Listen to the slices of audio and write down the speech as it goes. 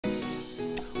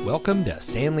Welcome to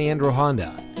San Leandro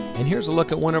Honda, and here's a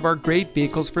look at one of our great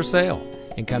vehicles for sale.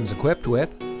 It comes equipped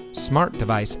with smart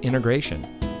device integration,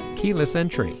 keyless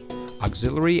entry,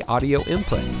 auxiliary audio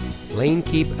input, lane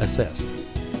keep assist,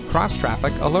 cross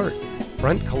traffic alert,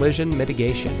 front collision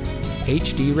mitigation,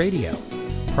 HD radio,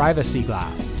 privacy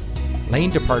glass, lane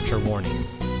departure warning,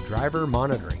 driver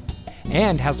monitoring,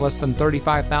 and has less than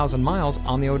 35,000 miles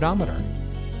on the odometer.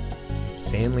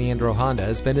 San Leandro Honda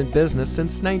has been in business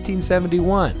since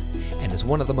 1971 and is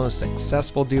one of the most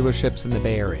successful dealerships in the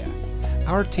Bay Area.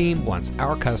 Our team wants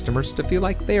our customers to feel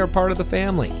like they are part of the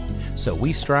family, so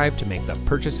we strive to make the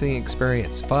purchasing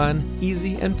experience fun,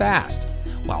 easy, and fast,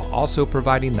 while also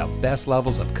providing the best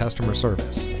levels of customer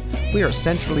service. We are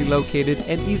centrally located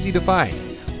and easy to find,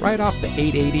 right off the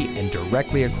 880 and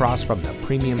directly across from the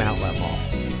Premium Outlet Mall.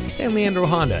 San Leandro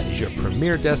Honda is your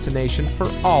premier destination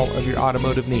for all of your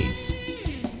automotive needs.